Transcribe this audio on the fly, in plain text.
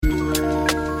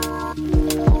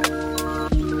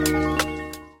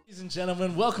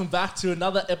Gentlemen, welcome back to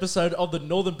another episode of the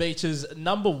Northern Beaches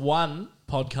 #1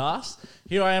 podcast.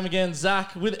 Here I am again,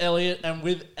 Zach, with Elliot and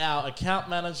with our account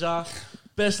manager,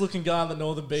 best looking guy on the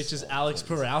Northern Beaches, Alex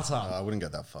Peralta. I wouldn't go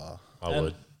that far. I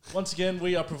would. Once again,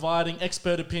 we are providing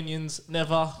expert opinions,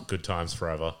 never. Good times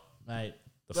forever. Mate,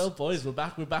 well, boys, we're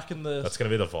back in the... That's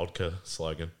going to be the vodka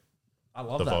slogan. I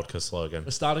love the that. vodka slogan.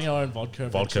 We're starting our own vodka.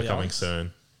 Vodka coming Alex.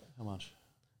 soon. How much?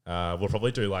 We'll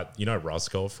probably do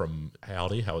Roscoe from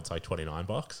Howdy, how it's like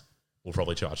 $29. We'll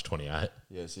probably charge 28.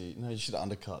 Yeah, see, no, you should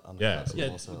undercut. Yeah. some Yeah,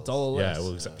 more sales. $1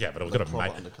 less. But I've Like got to proper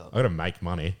make. undercut. I've got to make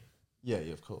money. Yeah,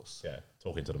 of course. Yeah,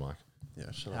 talking to the mic.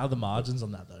 Yeah, shut How are up. the margins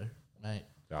on that, though, mate?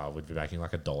 We'd be making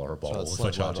like $1 a bottle it's if we're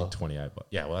like charging labour. 28. But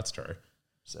yeah, well, that's true.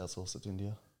 Just outsource it to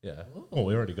India. Yeah. Oh,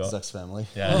 we already got. Zach's family.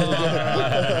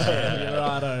 Yeah. You're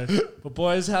righto. But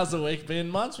boys, how's the week been?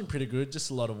 Mine's been pretty good.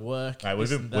 Just a lot of work. Hey, we've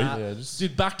this been- and that. Yeah, just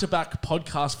Did back-to-back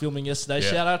podcast filming yesterday.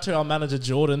 Yeah. Shout out to our manager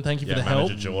Jordan. Thank you for the help,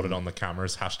 Manager Jordan on the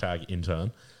cameras.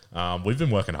 #intern. We've been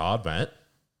working hard, mate.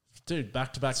 dude.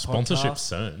 Back-to-back Sponsorship podcasts.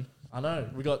 soon. I know.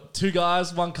 We got 2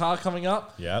 guys, 1 car coming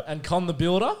up. Yep. And Con the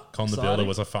Builder. Con the Builder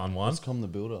was a fun one. let's come the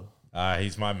builder.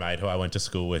 He's my mate who I went to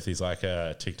school with. He's like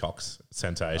a TikTok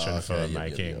sensation Okay, for yep,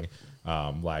 making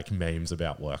like memes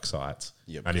about work sites.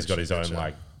 Yep, and he's got his own gotcha.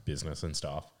 like business and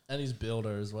stuff. And he's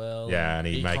builder as well. Yeah, and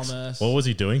he makes. e-commerce. What was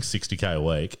he doing? 60K a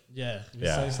week. Yeah. He was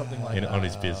Yeah, saying something like that. on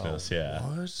his business. Yeah,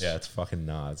 What? yeah, it's fucking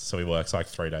nuts. So he works like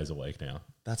 3 days a week now.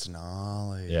 That's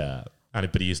gnarly. Yeah,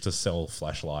 but he used to sell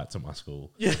flashlights at my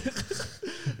school. Yeah.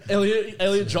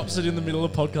 Elliot drops it in the middle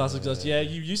of the podcast and goes, yeah,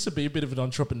 you used to be a bit of an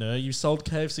entrepreneur. You sold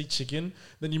KFC chicken,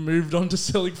 then you moved on to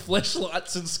selling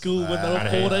flashlights in school when they were And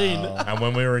he- 14. And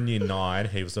when we were in year 9,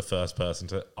 he was the first person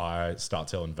to start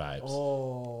selling vapes.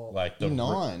 Oh. Like the Year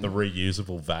 9? the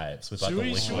reusable vapes with like Should the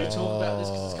we liquid. talk about this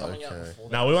because it's coming out okay. before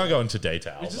No, we won't go into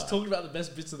detail. We just but- talked about the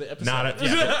best bits of the episode.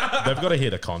 No, they've got to hear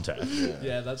the context.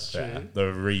 Yeah, that's true. Yeah, the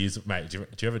reuse, mate.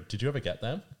 Did you ever get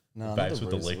them? No, The not vapes the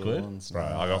with the reusable liquid, ones, bro.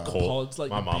 no. I got called. Pods, like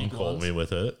my the mum big called ones. me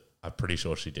with it. I'm pretty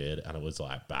sure she did, and it was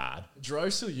like bad. Dro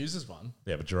still uses one.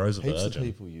 Yeah, but Jero's a Heaps of virgin.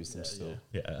 people use them still.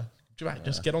 Yeah, mate,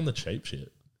 just get on the cheap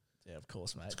shit. Yeah, of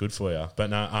course, mate. It's good for you. But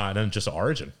no, and then just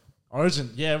Origin.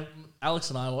 Origin. Yeah, Alex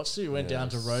and I watched it. We went down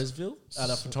to Yes. Roseville at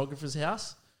a photographer's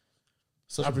house.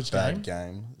 Such Average a bad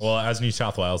game. Well, as New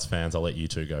South Wales fans, I'll let you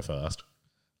two go first.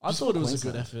 I thought it was a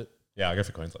Queensland. good effort. Yeah, I go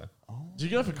for Queensland. Did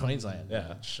you go for Queensland?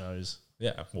 Yeah. Shows.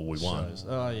 Yeah, well, we won. Shows.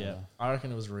 Oh, yeah. I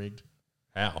reckon it was rigged.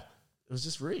 How? It was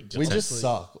just rigged. We just honestly.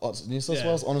 suck. New South Yeah.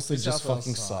 Wales honestly New just South Wales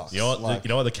fucking sucks. sucks. You know what? Like, You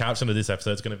know what the caption of this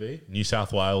episode is going to be? New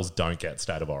South Wales don't get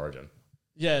state of origin.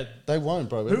 Yeah. they won't,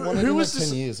 bro. We Who- won it who in like was 10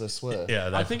 this- years, I swear.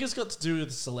 Yeah, I think it's got to do with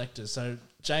the selectors. So,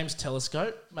 James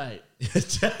Telescope, mate.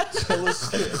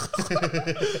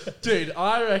 Dude,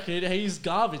 I reckon he's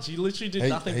garbage. He literally did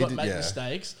nothing but make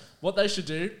mistakes. What they should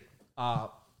do, I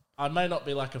may not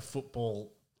be like a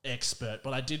football expert,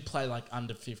 but I did play like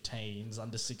under 15s,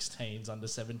 under 16s, under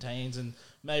 17s, and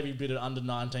maybe a bit of under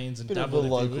 19s and Bit of a dabbled if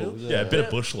you local, will. yeah, a bit of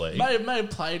bush league. May have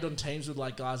played on teams with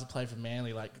like guys that play for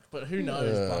Manly, like, but who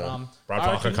knows? Yeah. But Brad I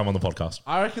Parker, reckon- come on the podcast.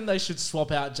 I reckon they should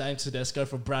swap out James Tedesco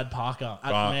for Brad Parker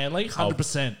at Right. Manly,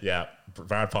 100%. Yeah,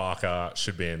 Brad Parker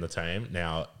should be in the team.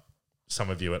 Now, some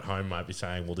of you at home might be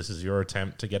saying, well, this is your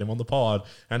attempt to get him on the pod.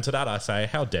 And to that I say,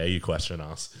 how dare you question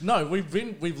us? No,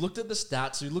 we've looked at the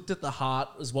stats. We looked at the heart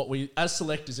as what we, as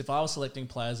selectors, if I was selecting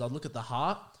players, I'd look at the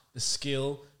heart, the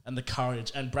skill, and the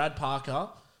courage. And Brad Parker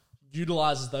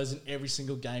utilizes those in every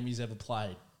single game he's ever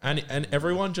played. And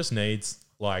everyone just needs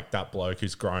like that bloke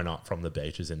who's grown up from the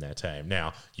beaches in their team.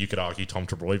 Now, you could argue Tom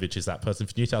Trebojevic is that person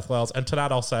for New South Wales. And to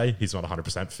that I'll say, he's not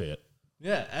 100% fit.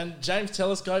 Yeah, and James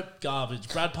Telescope, garbage.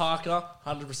 Brad Parker,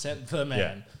 100% the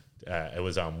man. Yeah. It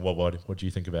was, what do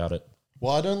you think about it?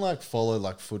 Well, I don't like follow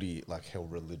like footy like hell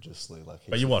religiously. Like,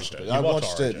 But you watched it. I You watched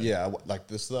watched it. Origin. Yeah, like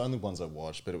this are the only ones I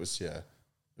watched. But it was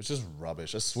it's just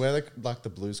rubbish. I swear, like the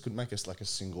Blues couldn't make us like a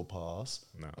single pass.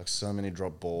 No. Like so many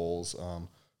drop balls,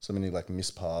 so many like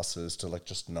missed passes to like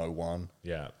just no one.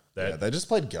 Yeah. Yeah, they just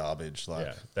played garbage.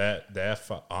 Like, Yeah,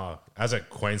 as a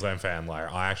Queensland fan,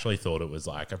 like I actually thought it was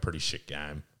like a pretty shit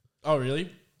game. Oh,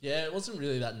 really? Yeah, it wasn't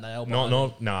really that nail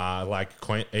Like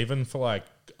even for like,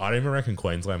 I don't even reckon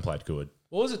Queensland played good.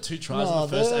 What was it, 2 tries in the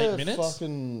first 8 minutes?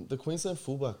 Fucking the Queensland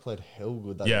fullback played hell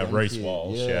good. That Yeah, young Reece kid.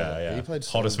 Walsh. Yeah. He played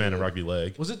so Hottest man in good. rugby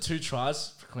league. Was it 2 tries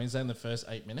for Queensland in the first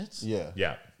 8 minutes? Yeah,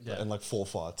 Yeah. Yeah. and like 4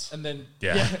 fights. And then,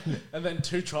 Yeah. and then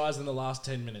 2 tries in the last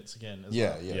 10 minutes again. As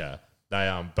Yeah, well. yeah. Yeah.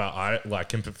 They but I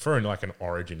like for like an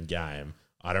Origin game,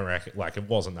 I don't reckon like it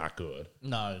wasn't that good.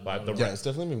 No. Like no. the Yeah, it's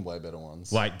definitely been way better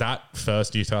ones. like that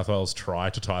first New South Wales try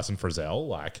to Tyson Frizzell,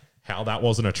 like how that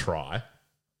wasn't a try.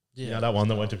 Yeah, You know, that one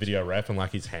that went to video ref and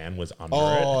like his hand was under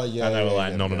it. Yeah. And they were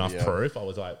like, yeah, not yeah, enough yeah. proof. I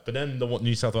was like, but then the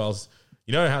New South Wales,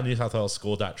 you know how New South Wales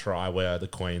scored that try where the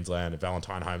Queensland and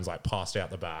Valentine Holmes like passed out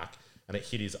the back and it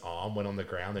hit his arm, went on the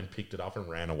ground, then picked it up and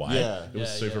ran away. Yeah. It was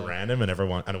Yeah, super yeah. random and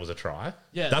it was a try.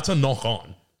 Yeah. That's a knock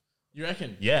on. You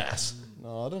reckon? Yes.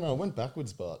 No, I don't know. It went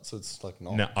backwards, but so it's like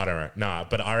not. No, I don't know. No,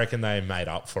 but I reckon they made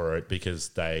up for it because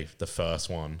the first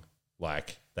one,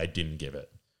 like, they didn't give it.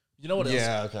 You know what else?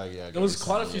 Yeah, okay, yeah. I get There was what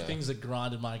quite you're a few saying, things that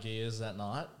grinded my gears that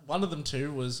night. One of them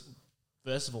too was,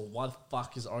 first of all, why the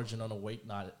fuck is Origin on a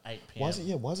weeknight at 8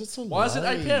 p.m.? Why is it so Why is it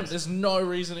 8 late? p.m.? There's no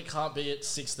reason it can't be at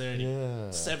 6:30.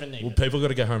 Yeah. 7 even. Well, people got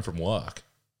to go home from work.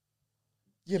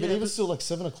 Yeah, but Yeah, even but- still, like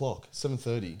 7 o'clock,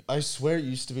 7:30. I swear it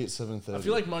used to be at 7:30. I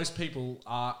feel like most people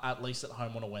are at least at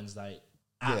home on a Wednesday,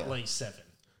 at Yeah. least 7.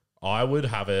 I would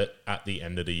have it at the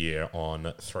end of the year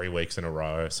on 3 weeks in a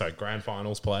row. So grand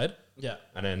finals played, Yeah.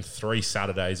 and then 3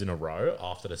 Saturdays in a row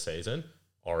after the season,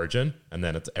 Origin, and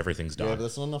then everything's Yeah, done. but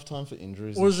that's not enough time for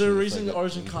injuries. Or and is there a shit if reason they get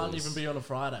Origin can't injuries. even be on a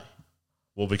Friday?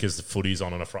 Well, because the footy's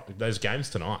on a Friday. There's games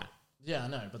tonight. Yeah, I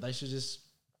know, but they should just...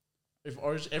 If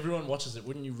Origin, everyone watches it,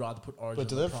 wouldn't you rather put Origin But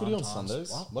do on they have the footy on prime times?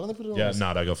 Sundays? What? Why don't they put it on? Yeah,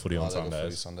 no, they got footy Oh, on they got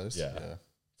footy Sundays. Sundays. Yeah.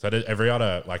 So every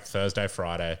other, like Thursday,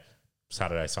 Friday,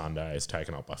 Saturday, Sunday is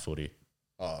taken up by footy.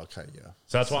 Oh, okay, yeah.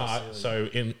 So that's why.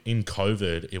 In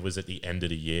COVID, it was at the end of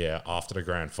the year after the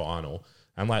grand final,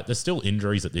 and like there's still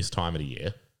injuries at this time of the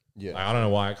year. Yeah. Like, I don't know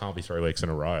why it can't be 3 weeks in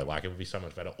a row. Like it would be so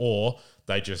much better. Or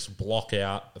they just block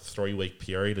out a 3 week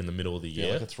period in the middle of the Yeah,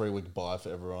 year. like a 3-week bye for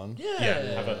everyone.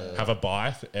 Yeah. Have a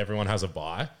bye. Everyone has a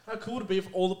bye. How cool would it be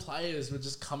if all the players were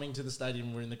just coming to the stadium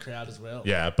and were in the crowd as well?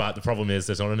 Yeah, but the problem is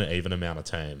there's not an even amount of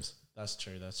teams. That's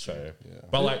true, that's true. So, Yeah.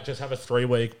 but like just have a 3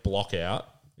 week block out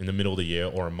in the middle of the year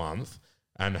or a month,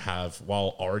 and have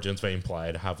while Origin's being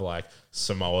played, have like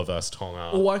Samoa versus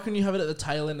Tonga. Or why couldn't you have it at the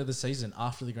tail end of the season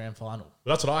after the grand final?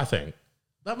 That's what I think.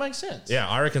 That makes sense. Yeah,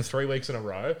 I reckon 3 weeks in a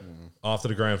row after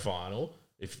the grand final.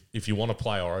 If you want to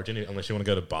play Origin, unless you want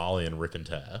to go to Bali and rip and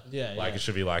tear, Yeah, like yeah. it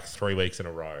should be like 3 weeks in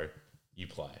a row you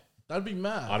play. That'd be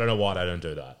mad. I don't know why they don't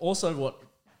do that. Also, what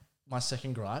my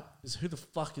second gripe is, who the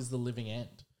fuck is the living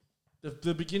end?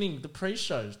 The beginning, the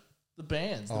pre-shows, the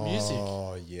bands, the music.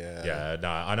 Oh, yeah. Yeah, no,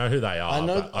 I know who they are. I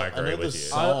know- but I I agree know the with you.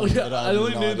 song. but I I have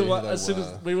only no knew the idea one who as they soon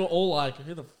as were. we were all like,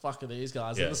 "Who the fuck are these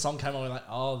guys?" Yeah. And the song came on, we're like,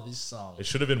 "Oh, this song." It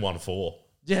should have been 1-4.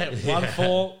 Yeah,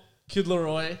 1-4. Kid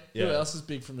Leroy. Yeah. Who else is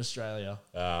big from Australia?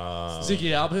 Uh,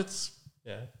 Ziggy Alberts,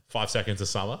 yeah, 5 seconds of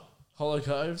summer. Hollow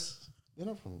Coves, They're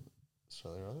not from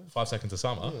Australia, are they? 5 seconds of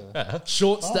summer. Yeah.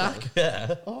 Short Stack.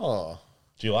 Yeah. Oh,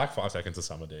 Do you like 5 seconds of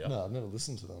summer? Do you? no, I've never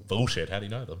listened to them. Bullshit. How do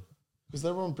you know them? Because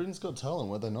they were on Britain's Got Talent,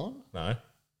 were they not? No,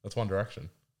 that's One Direction.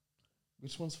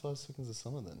 Which one's 5 Seconds of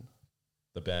Summer then?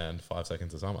 The band 5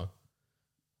 seconds of summer.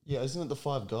 Yeah, isn't it the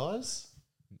 5 guys?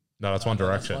 No, that's One That's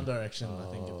Direction. One Direction, I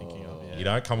think you're thinking of. Yeah. You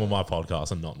don't come on my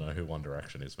podcast and not know who One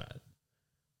Direction is, man.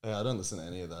 Yeah, I don't listen to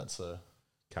any of that, so.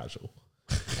 Casual.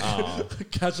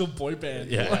 Casual boy band.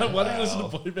 Yeah. Why do you listen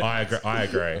to boy band? I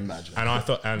agree. Imagine. And I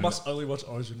thought, and Must only watch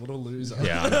Origin. What a loser.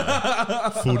 yeah,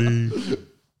 I know. Footy.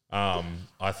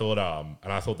 I thought,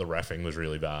 and I thought the reffing was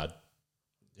really bad.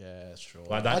 Yeah, sure.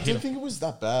 Like I that. didn't think it was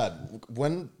that bad.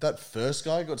 When that first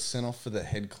guy got sent off for the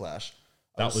head clash,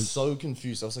 I That was was- so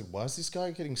confused. I was like, why is this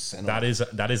guy getting sent off?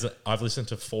 That is. I've listened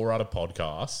to 4 other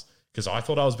podcasts because I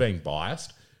thought I was being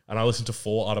biased, and I listened to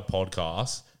 4 other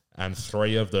podcasts, and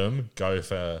 3 of them go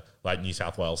for like New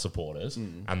South Wales supporters,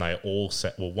 and they all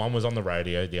said, well, one was on the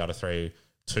radio, the other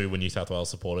 2 were New South Wales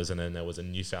supporters, and then there was a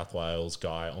New South Wales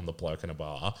guy on the bloke in a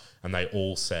bar, and they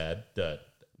all said that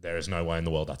there is no way in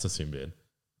the world that's a sin bin.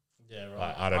 Yeah,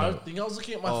 right. I don't know. think I was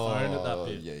looking at my phone at that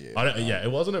bit. Yeah. It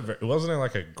wasn't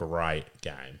like a great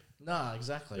game. Nah,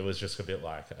 exactly. It was just a bit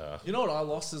like, You know what I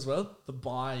lost as well? The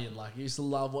buy-in. Like, I used to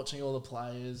love watching all the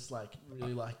players. Like,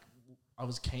 really, like, I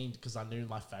was keen because I knew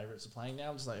my favourites are playing now.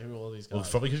 I'm just like, who are all these guys? well, it's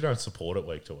probably because you don't support it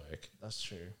week to week. That's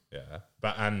true. Yeah,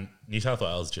 and New South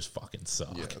Wales just fucking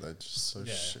suck. Yeah, they're just so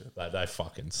Yeah. shit. Like, they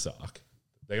fucking suck.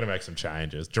 They're gonna make some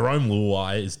changes. Jerome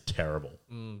Luai is terrible.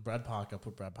 Brad Parker.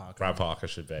 Put Brad Parker. Brad Parker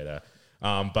should be there.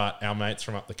 But our mates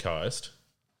from up the coast,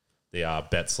 the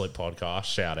Bet Slip podcast,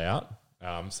 shout out,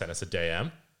 sent us a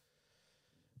DM.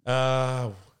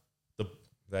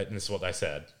 This is what they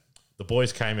said. The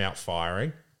boys came out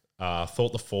firing.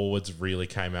 Thought the forwards really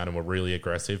came out and were really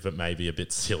aggressive, but maybe a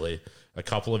bit silly. A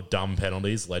couple of dumb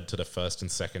penalties led to the first and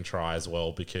second try as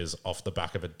well, because off the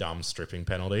back of a dumb stripping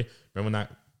penalty. Remember when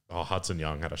that? Oh, Hudson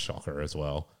Young had a shocker as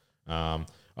well.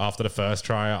 After the first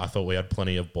try, I thought we had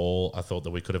plenty of ball. I thought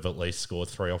that we could have at least scored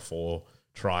 3 or 4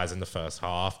 tries in the first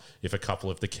half. If a couple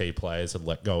of the key players had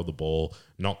let go of the ball,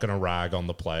 not going to rag on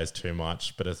the players too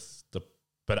much, but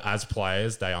as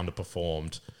players, they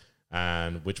underperformed,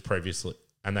 and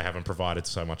they haven't provided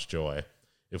so much joy.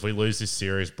 If we lose this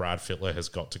series, Brad Fittler has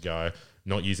got to go.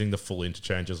 Not using the full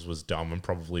interchanges was dumb and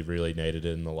probably really needed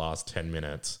it in the last 10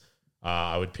 minutes.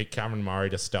 I would pick Cameron Murray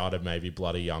to start a maybe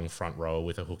bloody young front rower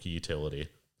with a hooky utility.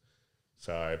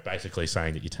 So basically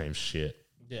saying that your team's shit.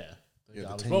 Yeah. the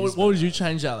What would you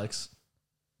change, Alex?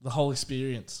 The whole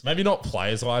experience. Maybe not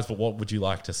players-wise, but what would you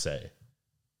like to see?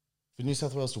 For New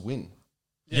South Wales to win.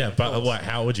 Yeah, but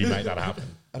how would you make that happen?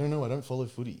 I don't know. I don't follow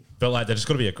footy. But like, they're just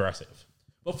got to be aggressive.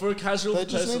 But for a casual They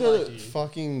just person need like to you,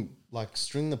 fucking like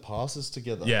string the passes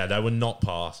together. Yeah, they were not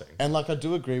passing. And like I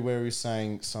do agree where he was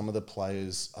saying some of the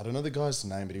players, I don't know the guy's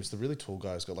name, but he was the really tall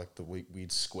guy who's got like the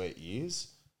weird square ears.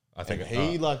 I think And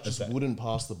he just wouldn't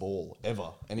pass the ball ever.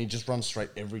 And he just runs straight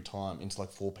every time into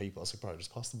like four people. I was like, bro,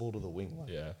 just pass the ball to the wing. Like,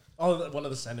 Yeah, one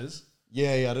of the centers.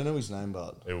 yeah, I don't know his name,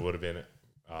 but it would have been.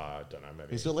 I don't know.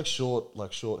 Maybe he's got like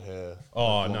short hair.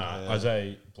 Oh like no, blonde hair.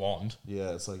 Isaiah Blonde. Yeah,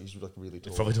 it's like he's like really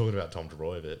tall. You're probably talking about Tom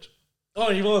Dorovic.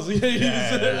 Oh, he was. Yeah, he is.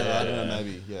 Yeah, I don't know,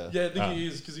 maybe. Yeah. Yeah, I think he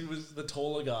is because he was the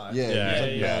taller guy. Yeah, he's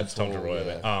like mad it's Tom tall,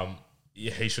 Dorovic. yeah.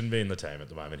 Yeah, he shouldn't be in the team at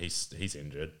the moment. He's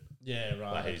injured. Yeah,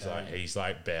 right. Like, he's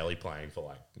like barely playing for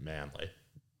like Manly.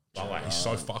 But like he's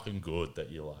so fucking good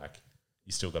that you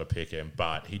still got to pick him.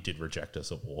 But he did reject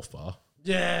us at Wharf Bar.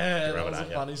 Yeah, that was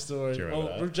that? a funny story. Do you remember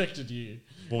Well, that? rejected you.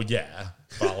 Well, yeah,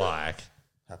 but like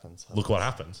Happens. look what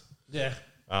happens. Yeah,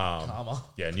 karma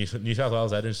Yeah, New South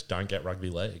Wales, they just don't get rugby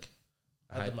league.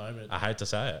 at the moment. I hate to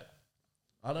say it.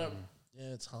 I don't.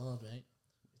 Yeah, it's hard, mate.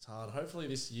 It's hard. Hopefully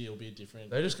this year will be a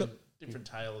different. They just got- different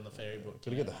tale in the fairy book.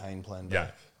 Gotta get the Hayne plan Yeah,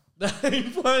 back. They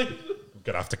played.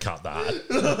 gonna have to cut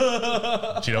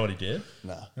that. Do you know what he did?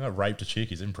 Nah. He raped a chick.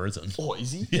 He's in prison. Oh,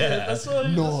 is he? Yeah, That's what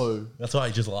he No. that's why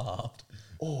he just laughed.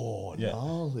 Oh, Yeah.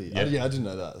 gnarly. Yeah. I didn't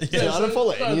know that. Yeah. See, I don't follow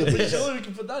any of this. Surely we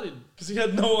can put that in because he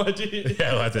had no idea.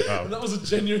 Yeah, well, I did. And that was a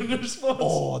genuine response.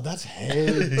 Oh, that's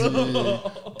heavy.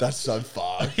 That's so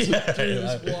fucked. Dude, it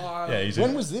was wild. Yeah, he's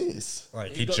When was this?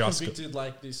 like he got convicted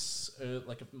like this,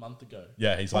 like a month ago.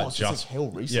 yeah, he's Oh, like so it's just like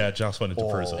hell recent. yeah, just went into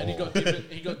Oh. prison. And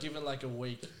he got given like a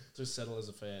week to settle his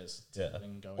affairs. Yeah.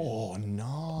 And go in. Oh,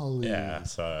 gnarly. Yeah,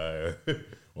 so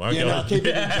won't Yeah, go no, on. keep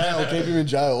him in jail. Keep him in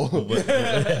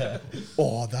jail.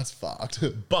 Oh, that's fucked.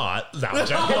 But no, I'm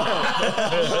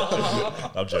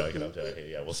joking. I'm joking.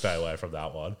 Yeah, we'll stay away from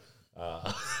that one.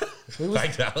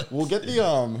 Thanks, Alex. We'll get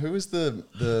the who was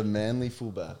the Manly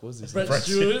fullback? What was his name? Brett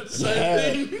Stewart,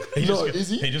 same thing. He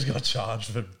just got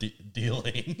charged for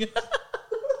dealing.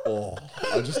 Oh,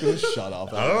 I'm just gonna shut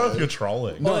up. I don't know if you're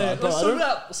trolling. No, Yeah, bro, let's I talk don't-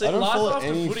 about I don't life follow after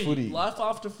any footy. footy. Life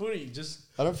after footy. Just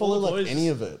I don't follow all the like boys. any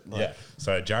of it. Like, Yeah.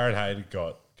 So Jared Hayden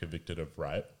got convicted of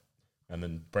rape, and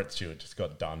then Brett Stewart just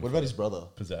got done. What for about his brother?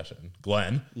 possession?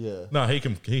 Glenn. Yeah. No, he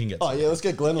can get. Oh yeah, let's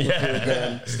get Glenn on the field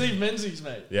again. Steve Menzies,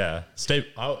 mate. Yeah, Steve.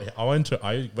 I went to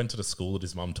the school that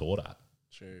his mum taught at.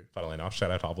 True. Funnily enough, shout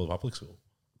out to Harbour Public School.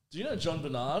 Do you know John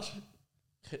Bernard,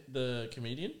 the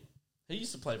comedian? He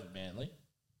used to play for Manly.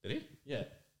 Did he? Yeah.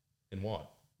 In what?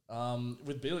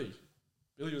 With Billy.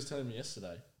 Billy was telling me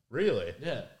yesterday. Really?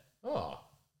 Yeah. Oh,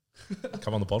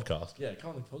 come on the podcast. Yeah,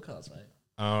 come on the podcast,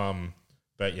 mate.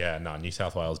 But yeah, no, New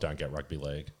South Wales don't get rugby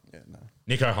league. Yeah, no.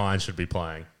 Nico Hines should be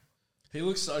playing. He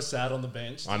looks so sad on the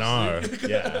bench. I know.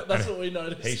 Yeah, That's what we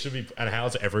noticed. he should be. And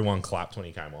how's everyone clapped when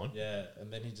he came on? Yeah,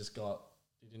 and then he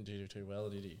didn't do too well,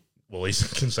 did he? Well, he's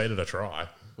conceded a try.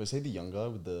 Was he the young guy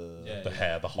with the? Yeah. The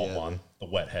hair, the hot Yeah. one, the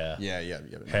wet hair. Yeah.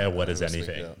 Hair wet as I was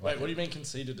anything. thinking, Wait, what do you mean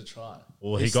conceded to try?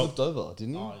 Well, He he got slipped over,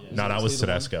 didn't he? Oh, yeah. no. That was he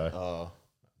the one? Tedesco. Oh,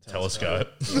 Telescope.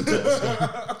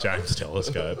 James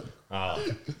Telescope.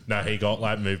 No, he got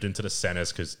like moved into the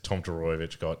centres because Tom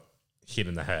Dorovic got hit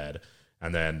in the head,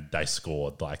 and then they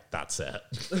scored. Like that's it.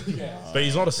 Yeah. But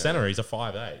he's not a centre. He's a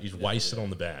 5'8". He's wasted on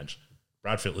the bench.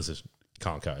 Brad Fittler just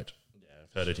can't coach.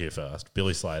 Heard it here first.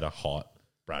 Billy Slater, hot.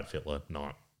 Brad Fittler,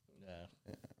 not.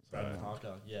 Yeah. Brad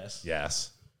Parker, yes.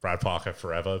 Yes. Brad Parker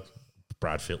forever.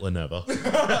 Brad Fittler never.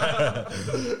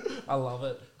 I love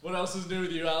it. What else is new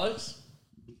with you, Alex?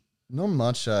 not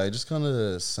much. Just kind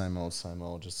of same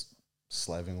old. Just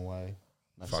slaving away.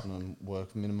 Maximum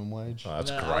work, minimum wage. Oh,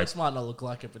 that's No, great. Alex might not look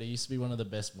like it, but he used to be one of the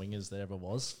best wingers there ever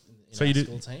was in So our you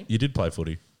school did, team. you did play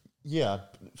footy. Yeah,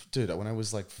 dude. When I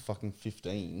was like fucking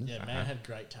 15. Yeah, man had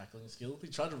great tackling skill. He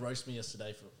tried to roast me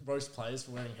yesterday for roast players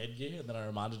for wearing headgear, and then I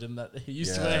reminded him that he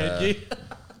used to wear Yeah. headgear.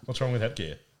 What's wrong with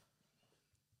headgear?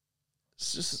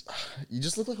 it's just you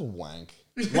just look like a wank.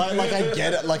 Like I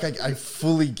get it. Like I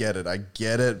fully get it. I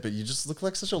get it. But you just look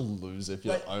like such a loser if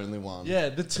you're the only one. Yeah,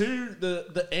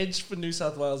 the edge for New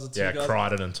South Wales are two guys.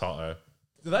 Crichton and Toto.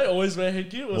 Do they always wear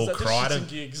headgear? Or is that just shits and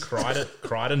gigs?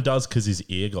 Crichton does because his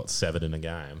ear got severed in a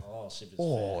game. Oh, shit.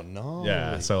 Oh no.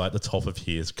 Yeah, so like the top of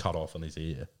his cut off on his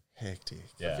ear. Hectic.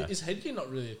 Yeah. Is headgear not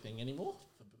really a thing anymore?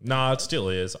 No, it still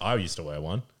is. I used to wear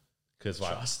one because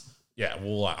like, yeah,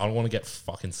 well, like, I don't want to get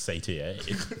fucking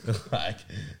CTE. Like,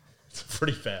 it's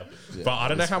pretty fair, but I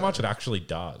don't know how much it actually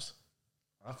does.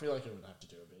 I feel like it would have to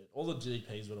do a bit. All the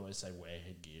GPs would always say wear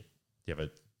headgear. Yeah,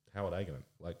 but how are they going to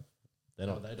like? They're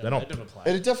not. They They're not. never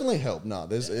play. It definitely helped. No, it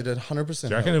 100%. Do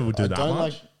you reckon it would do that don't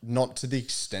much? like not to the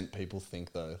extent people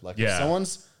think though. Like Yeah. if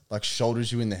someone's like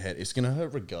shoulders you in the head, it's gonna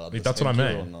hurt regardless. That's what I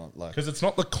headgear mean. Or not. Like Because it's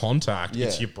not the contact;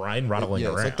 it's your brain rattling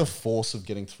around. it's like the force of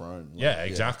getting thrown. Like, yeah,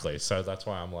 exactly. So that's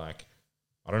why I'm like,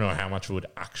 I don't know how much it would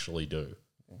actually do.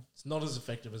 It's not as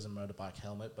effective as a motorbike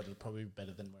helmet, but it'd probably be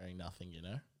better than wearing nothing, you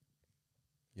know?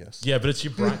 Yes. Yeah, but it's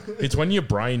your brain. It's when your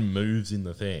brain moves in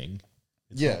the thing.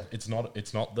 It's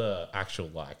It's not the actual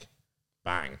like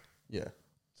bang. Yeah.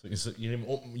 So you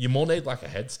more need like a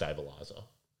head stabilizer.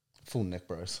 Full neck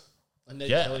brace. And their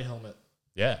Yeah. Kelly helmet.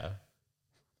 Yeah.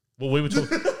 Well, we were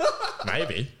talking.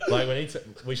 Maybe like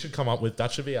we should come up with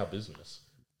that. Should be our business.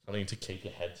 Something to keep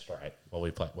your head straight while we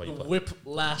play. While you play.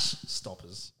 Whiplash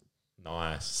stoppers.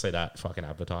 Nice. See that fucking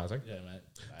advertising. Yeah, mate.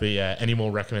 But yeah, any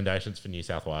more recommendations for New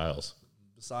South Wales?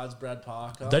 Besides Brad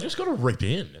Parker. They just got to rip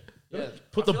in. Yeah,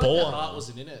 Put I the feel ball like their under. heart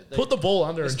wasn't in it. Put the ball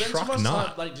under They and spent too truck much nut.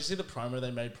 time. Like, do you see the promo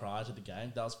they made prior to the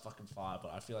game? That was fucking fire.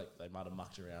 But I feel like they might have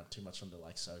mucked around too much onto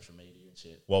like social media and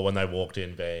shit. Well, when they walked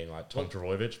in being like Tom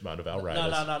Trbojevic, Motivale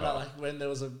Raiders. No. Like when there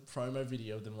was a promo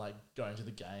video of them like going to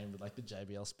the game with like the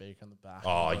JBL speaker on the back.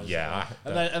 Oh, and yeah.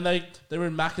 and they were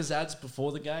in Macca's ads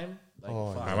before the game. Like,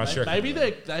 fuck. How much you reckon? Maybe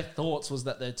their thoughts was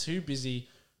that they're too busy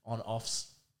on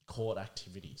off-court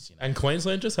activities. You know? And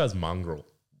Queensland just has mongrel.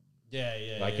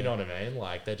 Yeah. Like, you know what I mean?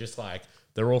 Like, they're just like,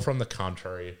 they're all from the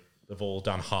country. They've all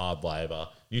done hard labour.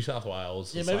 New South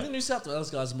Wales. Yeah, maybe the New South Wales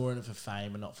guys are more in it for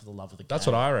fame and not for the love of the game. That's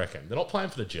what I reckon. They're not playing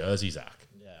for the jersey, Zach.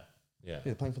 Yeah. Yeah.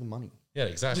 Yeah, playing for the money. Yeah,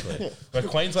 exactly. But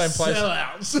Queensland plays.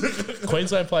 Sellouts.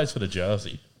 Queensland plays for the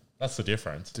jersey. That's the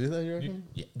difference. Do they, you reckon?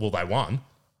 Yeah, well, they won.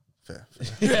 Fair.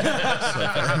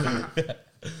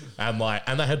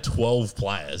 And they had 12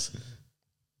 players.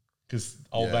 Because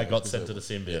old Yeah, mate got because sent to the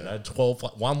sin bin. They had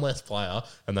 12, one less player,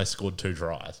 and they scored 2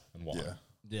 tries and won. Yeah.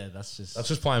 Yeah, that's That's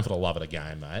just playing for the love of the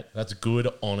game, mate. That's good,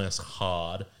 honest,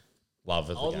 hard love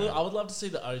of the game. I would love to see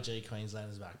the OG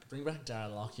Queenslanders back. Bring back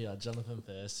Darren Lockyer, Jonathan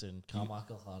Thurston,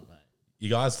 Carmichael Hunt, mate. You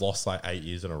guys lost like 8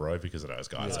 years in a row because of those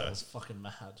guys, Yeah, I though. was fucking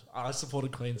mad. I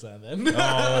supported Queensland then.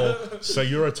 Oh, so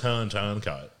you're a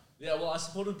turncoat. Yeah, well, I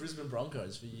supported Brisbane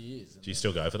Broncos for years. Do you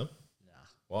still go for them? Nah,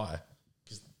 Why?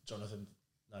 because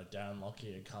Darren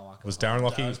Lockyer and Carmichael Was Hunt, Darren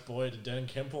Lockyer- Darius Boyd and Denham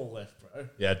Kemp all left, bro.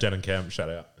 Yeah, Denham Kemp, shout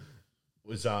out.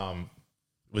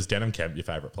 Was Denham Kemp your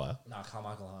favourite player? Nah,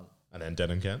 Carmichael Hunt. And then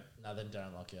Denham Kemp? Nah, then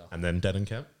Darren Lockyer. And then Denham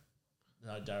Kemp?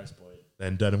 No, Darius Boyd.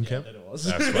 Then Denham Yeah, Kemp? then it was.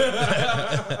 That's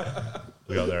what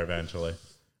we got there eventually.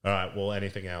 All right, well,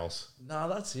 anything else? Nah,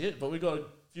 that's it. But we got a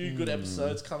few good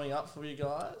episodes coming up for you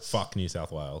guys. Fuck New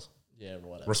South Wales. Yeah,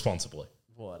 whatever. Responsibly.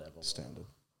 Whatever. Standard.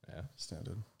 Yeah.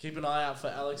 Standard. Keep an eye out for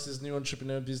Alex's new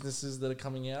entrepreneur businesses that are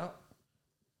coming out.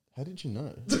 How did you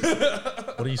know?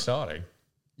 What are you starting?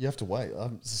 You have to wait.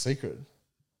 It's a secret.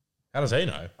 How does he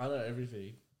know? I know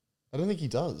everything. I don't think he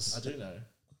does. I do know.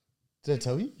 Did I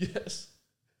tell you? Yes.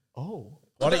 Oh.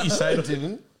 Why don't you say I it?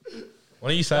 didn't. Why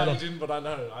don't you say it? No, on- you didn't, but I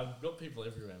know. I've got people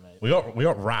everywhere, mate. We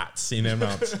got rats in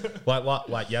Emirates.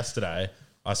 like yesterday,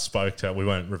 I spoke to. We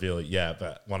won't reveal it yet,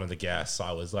 but one of the guests,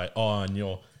 I was like, "Oh, and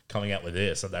you're coming out with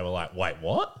this," and they were like, "Wait,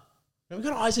 what?" And we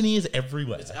got eyes and ears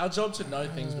everywhere. It's our job to know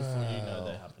things before you know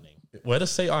they're happening. We're the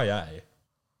CIA.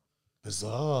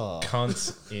 Bizarre.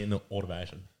 Cunts in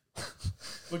automation.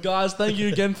 But guys, thank you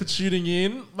again for tuning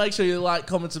in. Make sure you like,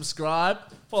 comment, subscribe.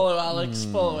 Follow Alex,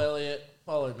 follow Elliot,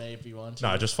 follow me if you want to.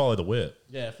 No, just follow the whip.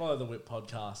 Yeah, follow the Whip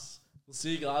Podcast. We'll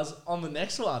see you guys on the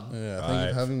next one. Yeah, thank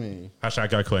you for having me. #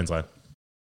 go Queensland.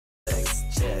 Flex,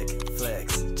 check,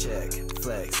 flex, check,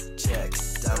 flex, check.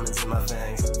 Diamonds in my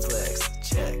veins, flex,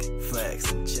 check,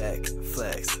 flex, check,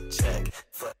 flex, check,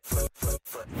 flex.